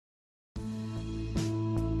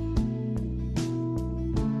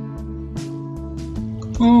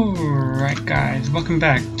Alright guys, welcome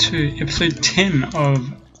back to episode 10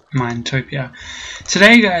 of Minetopia.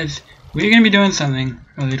 Today guys, we're going to be doing something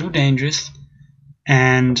a little dangerous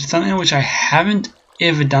and something which I haven't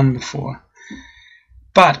ever done before.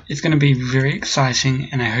 But it's going to be very exciting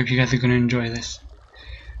and I hope you guys are going to enjoy this.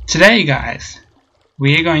 Today guys,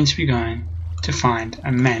 we are going to be going to find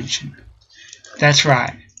a mansion. That's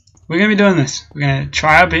right, we're going to be doing this. We're going to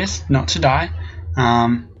try our best not to die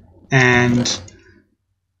and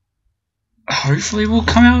hopefully we'll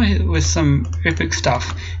come out with some epic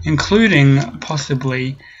stuff, including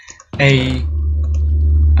possibly a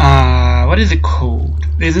what is it called?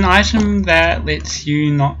 There's an item that lets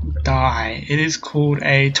you not die. It is called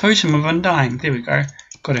a totem of undying. There we go.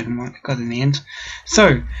 Got it in the end.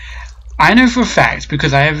 So I know for a fact,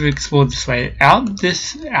 because I have explored this way, out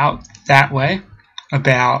that way,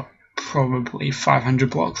 about probably 500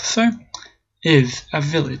 blocks or so, is a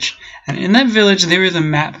village, and in that village there is a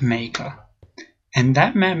map maker. And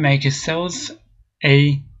that map maker sells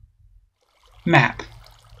a map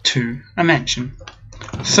to a mansion.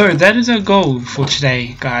 So that is our goal for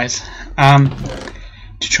today, guys. To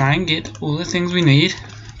try and get all the things we need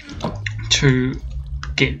to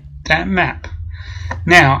get that map.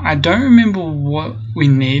 Now, I don't remember what we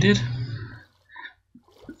needed,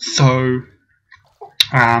 so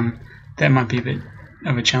that might be a bit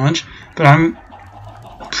of a challenge. But I'm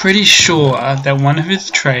pretty sure that one of his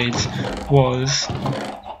trades was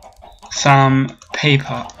some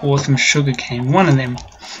paper or some sugarcane, one of them.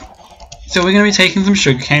 So we're going to be taking some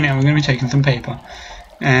sugarcane and we're going to be taking some paper,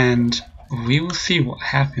 and we will see what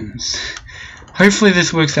happens. Hopefully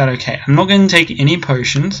this works out okay. I'm not going to take any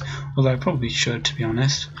potions, although I probably should, to be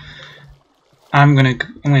honest. I'm going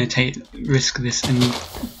to risk this, and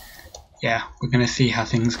yeah, we're going to see how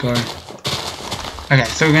things go. Okay,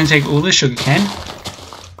 so we're going to take all the sugarcane.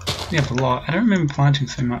 We have a lot. I don't remember planting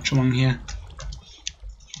so much along here.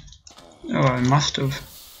 Oh, I must have.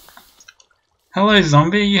 Hello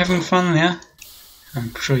zombie, are you having fun there?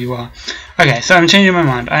 I'm sure you are. Okay, so I'm changing my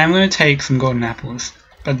mind. I am going to take some golden apples,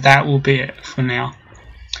 but that will be it for now.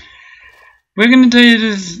 We're going to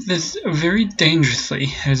do this very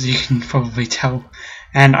dangerously, as you can probably tell,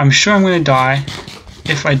 and I'm sure I'm going to die.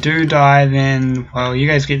 If I do die, then, well, you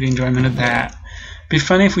guys get the enjoyment of that. It'd be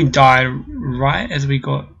funny if we died right as we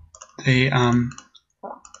got the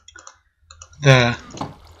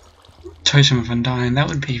totem of undying. That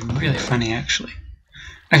would be really funny, actually.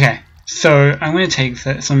 Okay, so I'm going to take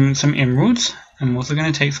some emeralds. I'm also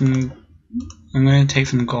going to take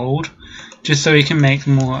some gold, just so we can make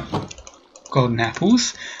more golden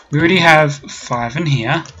apples. We already have 5 in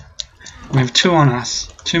here. We have 2 on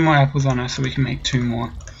us, 2 more apples on us, so we can make 2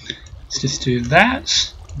 more. Let's just do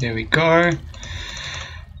that. There we go.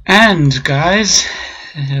 And guys,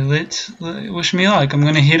 wish me luck. I'm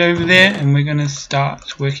going to head over there and we're going to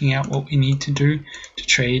start working out what we need to do to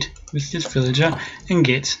trade with this villager and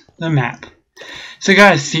get the map. So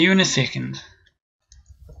guys, see you in a second.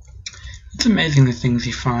 It's amazing the things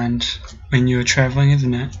you find when you're traveling,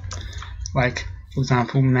 isn't it? Like, for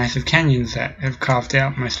example, massive canyons that have carved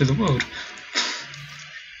out most of the world.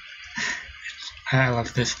 I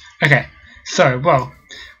love this. Okay, so, well,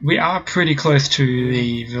 we are pretty close to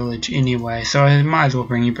the village anyway, so I might as well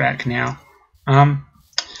bring you back now.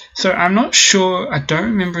 So I'm not sure, I don't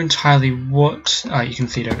remember entirely what, oh, you can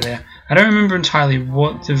see it over there. I don't remember entirely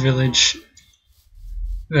what the village,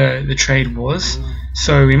 the trade was,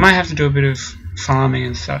 so we might have to do a bit of farming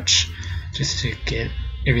and such, just to get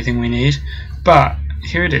everything we need. But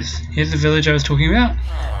here it is, here's the village I was talking about.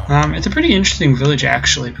 It's a pretty interesting village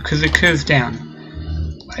actually, because it curves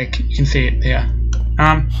down, like you can see it there.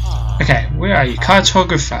 Okay, where are you?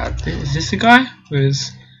 Cartographer. Is this the guy? Or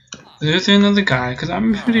is there another guy? Because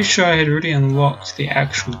I'm pretty sure I had already unlocked the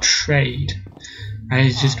actual trade. I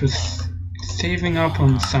just was saving up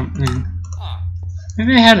on something.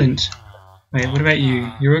 Maybe I hadn't. Wait, what about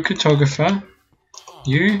you? You're a cartographer.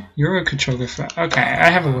 You're a cartographer. Okay, I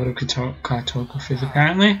have a lot of cartographers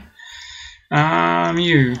apparently.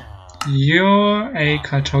 You're a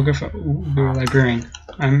cartographer. Ooh, you're a librarian.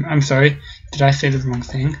 I'm sorry. Did I say the wrong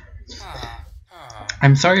thing?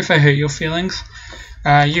 I'm sorry if I hurt your feelings.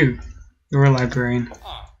 You're a librarian.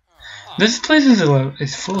 This place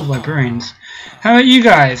is full of librarians. How about you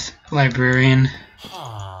guys? Librarian.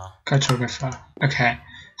 Cartographer. Okay.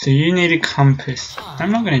 So you need a compass.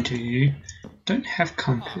 I'm not going to do you. Don't have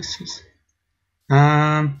compasses.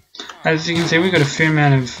 As you can see, we've got a fair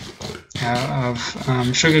amount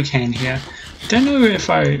of sugarcane here. Don't know if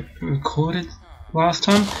I recorded last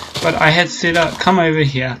time, but I had come over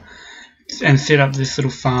here and set up this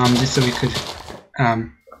little farm just so we could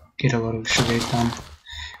get a lot of sugar done.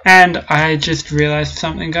 And I just realized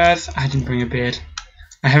something, guys. I didn't bring a bed.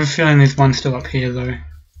 I have a feeling there's one still up here though.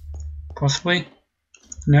 Possibly?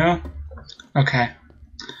 No? Okay.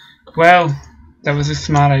 Well, that was a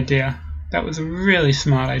smart idea. That was a really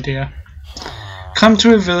smart idea. Come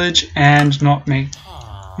to a village and not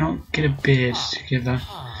get a bed together.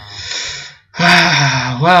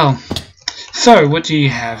 Well, so what do you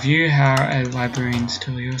have? You are a librarian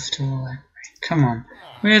still. You're still a librarian. Come on.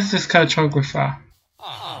 Where's this cartographer?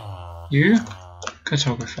 You?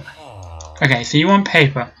 Cartographer. Okay, so you want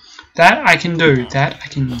paper. That I can do. That I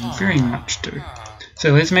can very much do.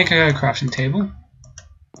 So let's make a crafting table.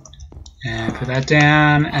 And put that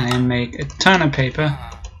down, and then make a ton of paper.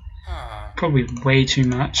 Probably way too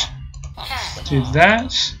much. Do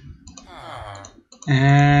that.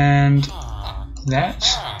 And that.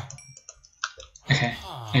 Okay,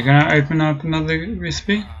 you're gonna open up another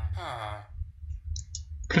recipe?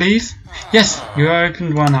 Please? Yes, you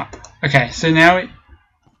opened one up. Okay, so now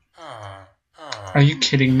are you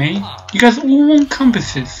kidding me? You guys all want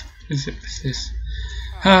compasses. Is this?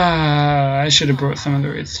 I should have brought some of the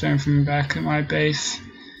redstone from back at my base.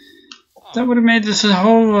 That would have made this a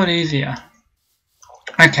whole lot easier.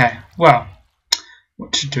 Okay, well,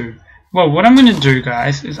 what to do? Well, what I'm going to do,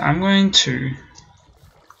 guys, is I'm going to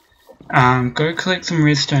go collect some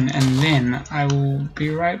redstone, and then I will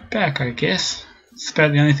be right back, I guess. It's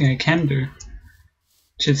about the only thing I can do,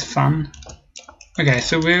 which is fun. Okay,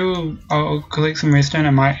 so I'll collect some redstone.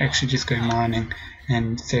 I might actually just go mining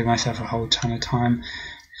and save myself a whole ton of time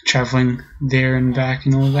traveling there and back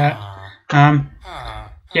and all that.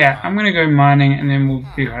 Yeah, I'm gonna go mining and then we'll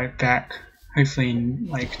be right back, hopefully in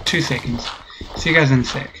like 2 seconds. See you guys in a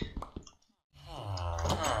sec.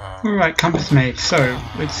 Alright, compass made. So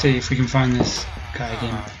let's see if we can find this guy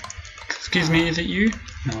again. Excuse me, is it you?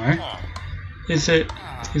 No. Is it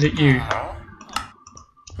you?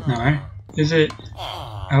 No. Is it?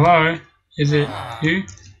 Hello? Is it you?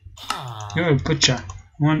 You're a butcher.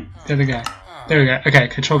 I want the other guy. There we go. Okay,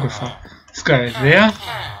 cartographer. Let's go there.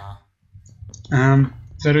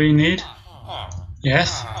 Is that all you need?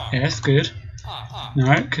 Yes. Yes, good. No,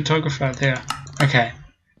 cartographer there. Okay.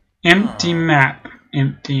 Empty map.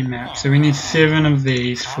 Empty map. So we need 7 of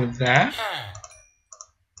these for that.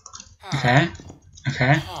 Okay.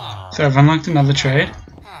 Okay. So I've unlocked another trade.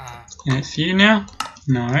 And it's you now?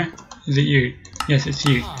 No. Is it you? Yes, it's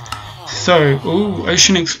you. So, ooh,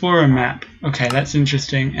 Ocean Explorer map. Okay, that's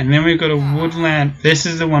interesting. And then we've got a woodland. This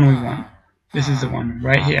is the one we want. This is the one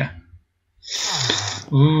right here.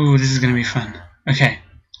 Ooh, this is going to be fun. Okay,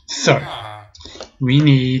 so we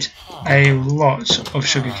need a lot of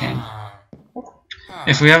sugarcane.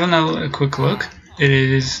 If we have a quick look, it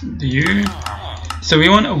is you. So we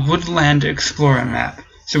want a woodland explorer map.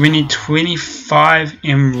 So we need 25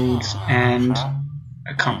 emeralds and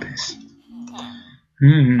a compass.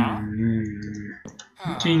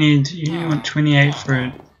 What do you need? You want 28 for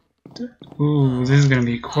it. Ooh, this is going to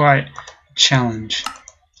be quite a challenge.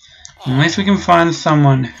 Unless we can find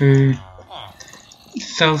someone who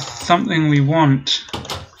sells something we want.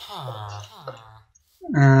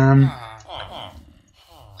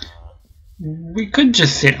 We could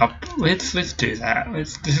just set up. Let's do that.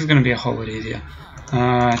 This is going to be a whole lot easier.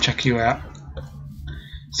 Check you out.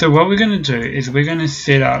 So what we're going to do is we're going to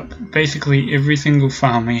set up basically every single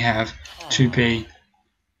farm we have to be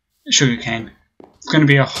sugarcane. It's going to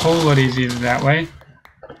be a whole lot easier that way,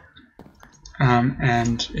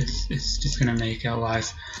 and it's just going to make our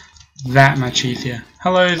lives that much easier.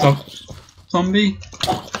 Hello, zombie.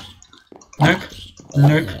 Nope,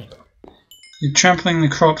 nope. You're trampling the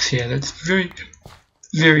crops here. That's very,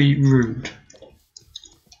 very rude.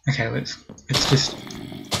 Okay, let's just.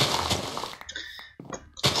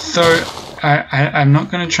 So I'm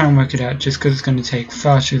not going to try and work it out just because it's going to take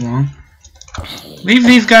far too long. Leave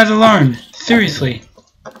these guys alone. Seriously.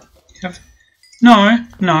 No,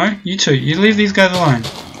 you two. You leave these guys alone.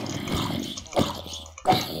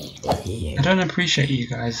 I don't appreciate you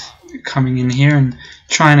guys coming in here and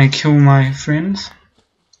trying to kill my friends.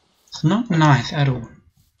 It's not nice at all.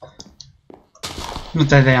 Not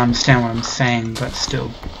that they understand what I'm saying, but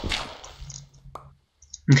still.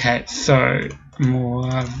 Okay, so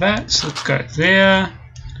more of that. So let's go there.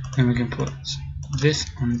 Then we can put this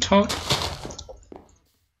on top.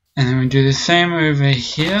 And then we do the same over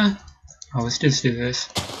here. Oh, let's just do this.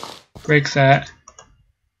 Breaks that.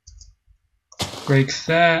 Breaks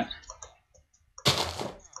that.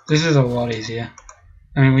 This is a lot easier.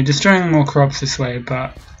 I mean, we're destroying more crops this way,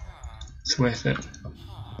 but it's worth it.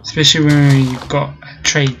 Especially when we've got a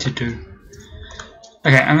trade to do.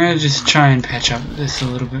 Okay, I'm going to just try and patch up this a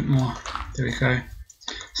little bit more. There we go.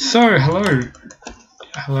 So, hello.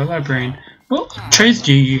 hello librarian. What trades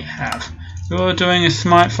do you have? You're doing a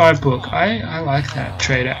Smite 5 book. I like that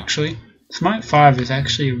trade actually. Smite 5 is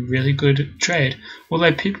actually a really good trade,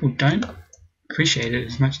 although people don't appreciate it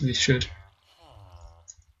as much as they should.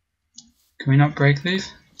 Can we not break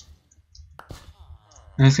these?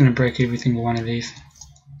 I'm just going to break every single one of these.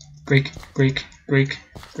 Break, break, break,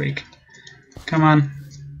 break. Come on.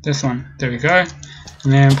 This one. There we go.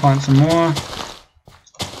 And then plant some more.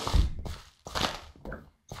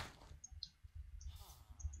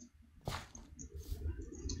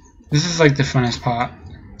 This is like the funnest part.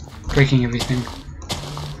 Breaking everything.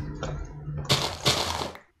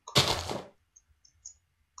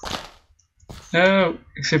 Oh,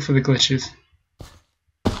 except for the glitches.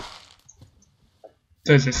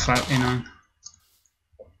 Those are slightly annoying.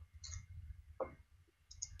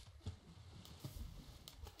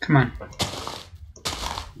 Come on.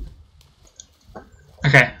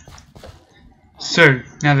 Okay. So,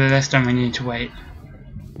 now that that's done, we need to wait.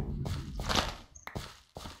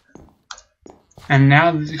 And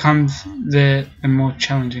now comes the more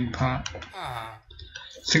challenging part.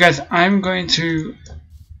 So guys, I'm going to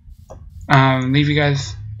leave you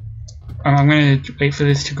guys. I'm going to wait for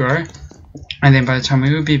this to grow, and then by the time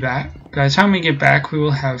we will be back, by the time we get back, we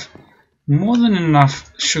will have more than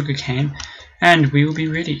enough sugarcane, and we will be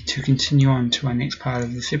ready to continue on to our next part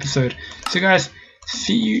of this episode. So guys,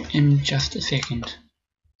 see you in just a second.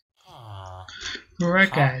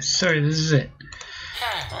 Alright guys, so this is it.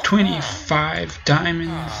 25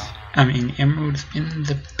 diamonds, emeralds in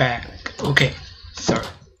the bag. Okay, so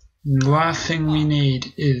the last thing we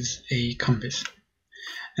need is a compass.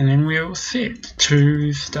 And then we're all set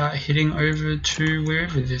to start heading over to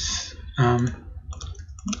wherever this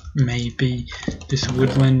may be, this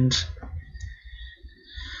woodland.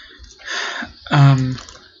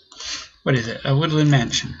 What is it? A woodland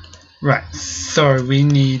mansion. Right, so we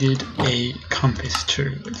needed a compass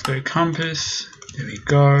too. Let's go compass. There we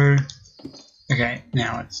go. Okay,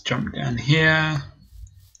 now let's jump down here.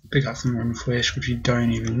 Pick up some rotten flesh, which you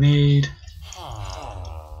don't even need.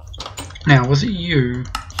 Now, was it you?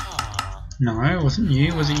 No, it wasn't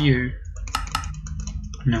you. Was it you?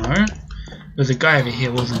 No. There's a guy over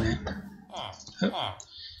here, wasn't it? Oh.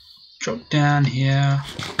 Drop down here.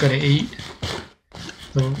 Gotta eat.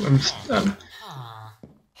 So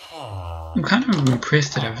I'm kind of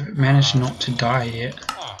impressed that I've managed not to die yet.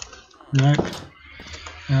 Nope.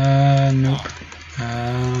 Nope.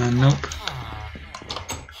 Nope.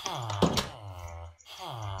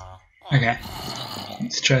 Okay.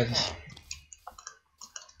 Let's try this.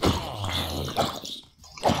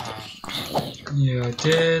 Yeah, I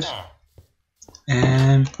did.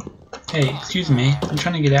 And hey, excuse me, I'm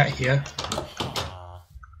trying to get out here.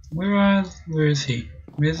 Where is he?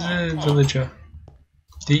 Where's the villager?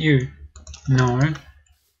 Is it you? No.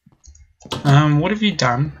 What have you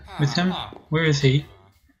done with him? Where is he?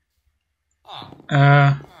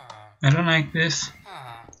 I don't like this.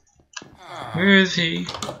 Where is he?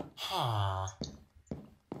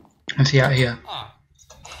 Is he out here?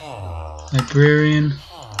 Librarian.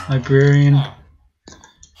 Librarian.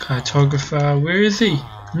 Cartographer. Where is he?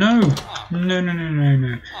 No. No, no, no, no,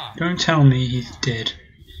 no. Don't tell me he's dead.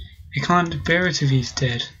 I can't bear it if he's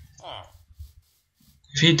dead.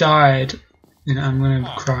 If he died, then I'm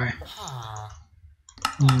gonna cry.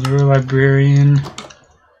 You're a librarian.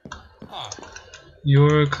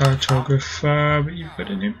 You're a cartographer, but you've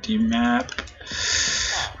got an empty map.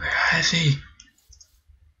 Where is he?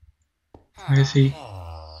 Where is he?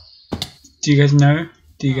 Do you guys know?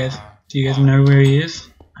 Do you guys know where he is?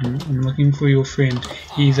 I'm looking for your friend.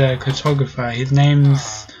 He's a cartographer. His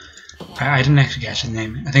name's I didn't actually catch his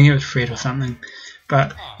name. I think it was Fred or something.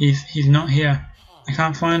 But he's not here. I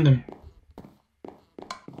can't find him.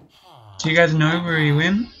 Do you guys know where he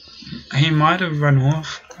went? He might have run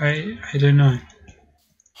off. I don't know.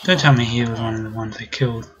 Don't tell me he was one of the ones they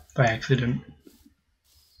killed by accident.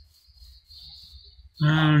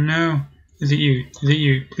 Oh no. Is it you? Is it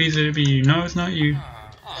you? Please let it be you. No, it's not you.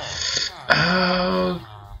 Oh,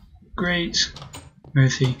 great. Where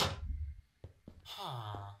is he?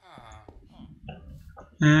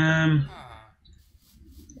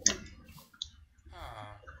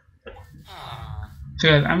 So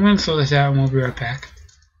guys, I'm going to sort this out and we'll be right back.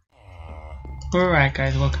 Alright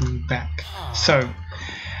guys, welcome back. So, it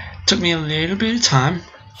took me a little bit of time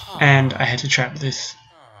and I had to trap this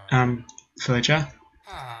villager,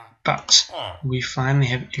 but we finally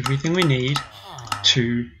have everything we need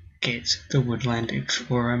to get the Woodland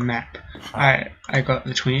Explorer map. I got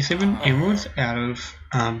the 27 emeralds out of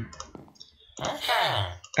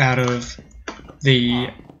the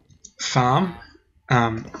farm.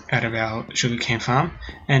 out of our sugarcane farm,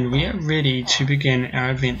 and we are ready to begin our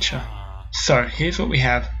adventure. So here's what we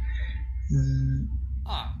have.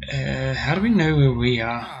 How do we know where we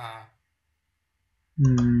are?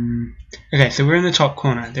 Okay, so we're in the top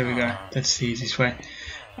corner. There we go. That's the easiest way.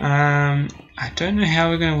 I don't know how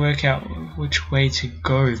we're going to work out which way to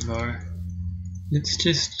go though. Let's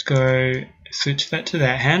just go switch that to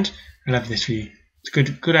that hand. I love this view. It's a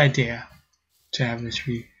good idea to have this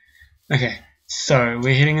view. Okay, so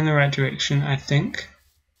we're heading in the right direction, I think,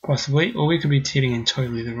 possibly, or we could be heading in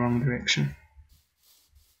totally the wrong direction.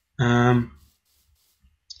 I'm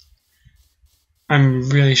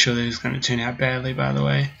really sure this is going to turn out badly, by the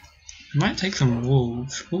way. I might take some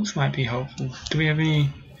wolves. Wolves might be helpful. Do we have any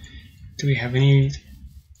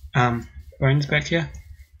bones back here?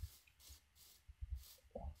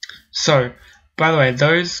 So, by the way,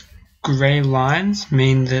 those grey lines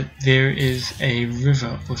mean that there is a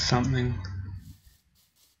river or something.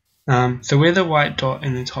 So we're the white dot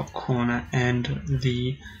in the top corner, and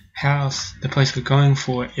the house, the place we're going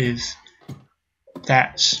for, is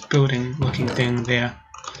that building looking thing there.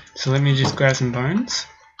 So let me just grab some bones.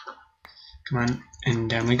 Come on, and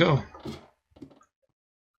down we go.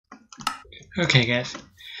 Okay guys,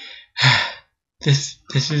 this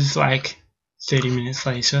is like 30 minutes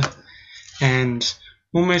later, and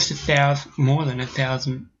almost more than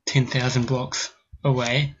 10,000 blocks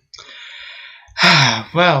away.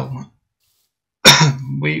 Well,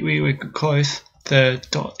 we were close. The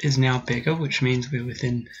dot is now bigger, which means we're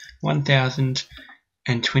within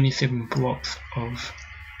 1,027 blocks of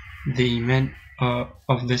the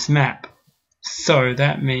of this map. So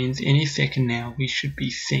that means any second now we should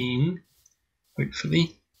be seeing,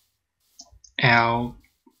 hopefully, our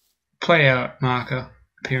player marker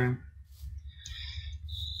appearing.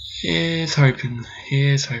 Here's hoping.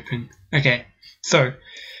 Okay, so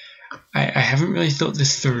I haven't really thought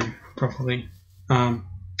this through properly.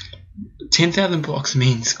 10,000 blocks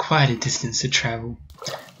means quite a distance to travel,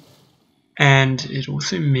 and it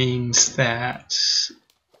also means that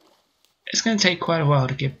it's going to take quite a while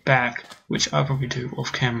to get back, which I'll probably do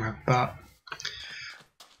off camera, but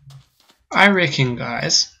I reckon,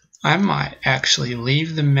 guys, I might actually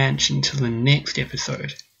leave the mansion till the next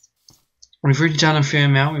episode. We've already done a fair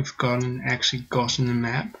amount. We've actually gotten the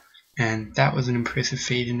map, and that was an impressive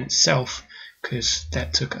feat in itself, because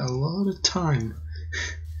that took a lot of time.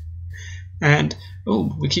 And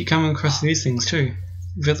oh, we keep coming across these things too.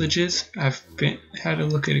 Villages. I've had a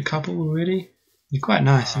look at a couple already. They're quite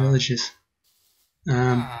nice villages.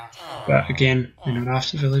 But again, we're not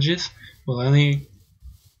after villages. We'll only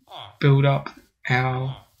build up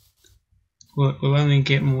we'll only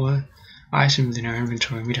get more items in our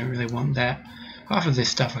inventory. We don't really want that. Half of this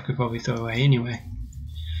stuff I could probably throw away anyway.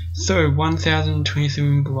 So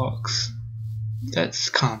 1,027 blocks. That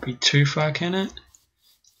can't be too far, can it?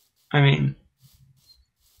 I mean,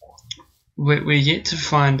 we're yet to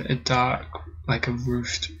find a dark, like a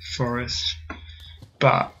roofed forest,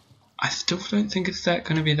 but I still don't think it's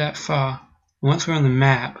going to be that far. Once we're on the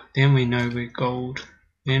map, then we know we're gold.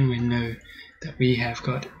 Then we know that we have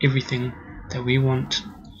got everything that we want.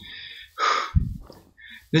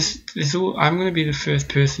 I'm going to be the first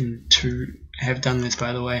person to have done this,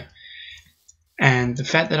 by the way. And the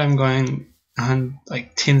fact that I'm going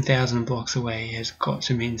like 10,000 blocks away has got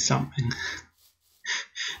to mean something.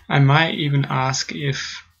 I might even ask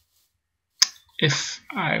if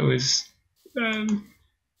I was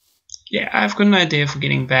yeah, I've got an idea for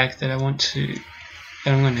getting back that I'm going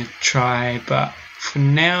to try, but for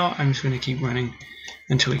now I'm just going to keep running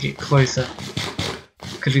until we get closer,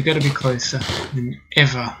 because we've got to be closer than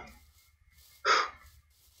ever.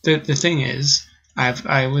 The thing is,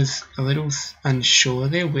 I was a little unsure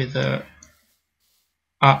there whether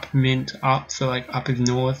up meant up, so like up is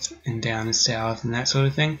north and down is south and that sort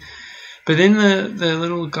of thing. But then the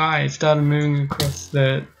little guy started moving across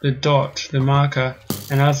the dot, the marker,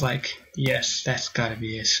 and I was like, yes, that's gotta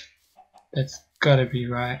be it. That's gotta be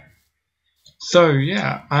right. So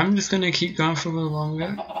yeah, I'm just gonna keep going for a little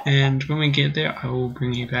longer, and when we get there I will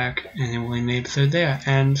bring you back, and then we'll end the episode there.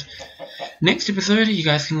 And next episode you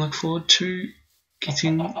guys can look forward to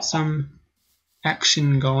getting some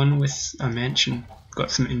action going with a mansion. We've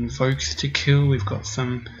got some invokes to kill, we've got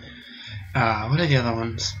some what are the other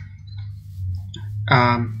ones?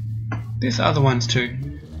 There's other ones too,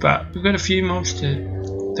 but we've got a few mobs that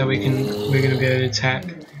we're gonna be able to attack,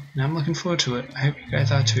 and I'm looking forward to it. I hope you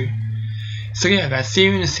guys are too. So yeah guys, see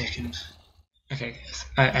you in a second. Okay guys,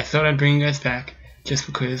 I thought I'd bring you guys back just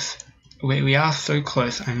because we are so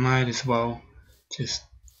close. I might as well just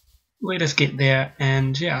let us get there,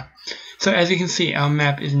 and yeah. So as you can see, our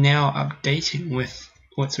map is now updating with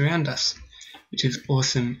what's around us, which is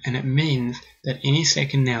awesome, and it means that any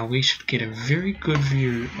second now we should get a very good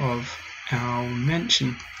view of our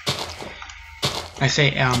mansion. I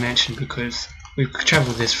say our mansion because we've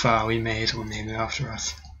travelled this far, we may as well name it after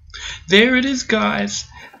us. There it is, guys!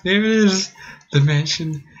 There it is! The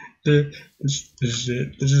mansion. This is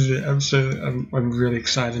it. This is it. I'm really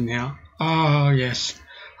excited now. Oh yes.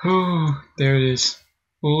 Oh, there it is.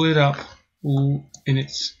 All lit up. All in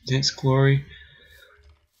its glory.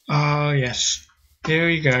 Oh yes. There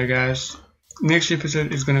we go, guys. Next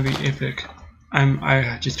episode is gonna be epic.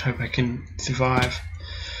 I just hope I can survive.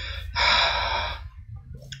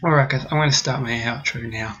 Alright guys, I'm gonna start my outro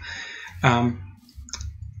now.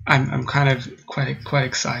 I'm kind of quite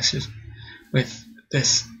excited with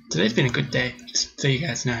this. Today's been a good day, just so you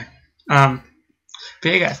guys know. But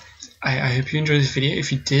yeah guys, I hope you enjoyed this video.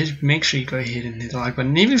 If you did, make sure you go ahead and hit the like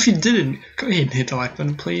button. Even if you didn't, go ahead and hit the like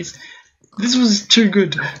button, please. This was too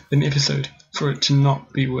good an episode for it to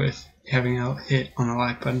not be worth having a hit on the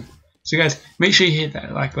like button. So guys, make sure you hit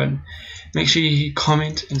that like button. Make sure you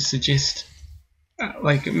comment and suggest,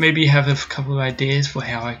 like maybe you have a couple of ideas for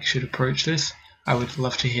how I should approach this. I would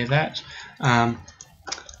love to hear that.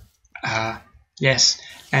 Yes,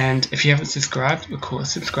 and if you haven't subscribed, of course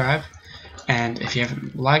subscribe. And if you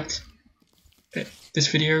haven't liked this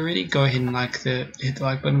video already, go ahead and hit the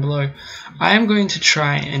like button below. I am going to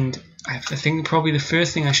try and I think probably the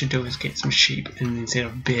first thing I should do is get some sheep instead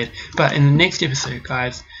of a bed. But in the next episode,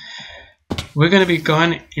 guys, we're going to be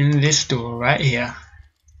going in this door right here.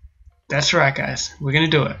 That's right, guys. We're going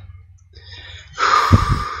to do it.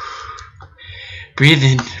 Breathe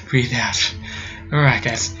in, breathe out. Alright,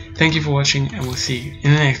 guys. Thank you for watching, and we'll see you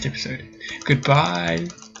in the next episode. Goodbye.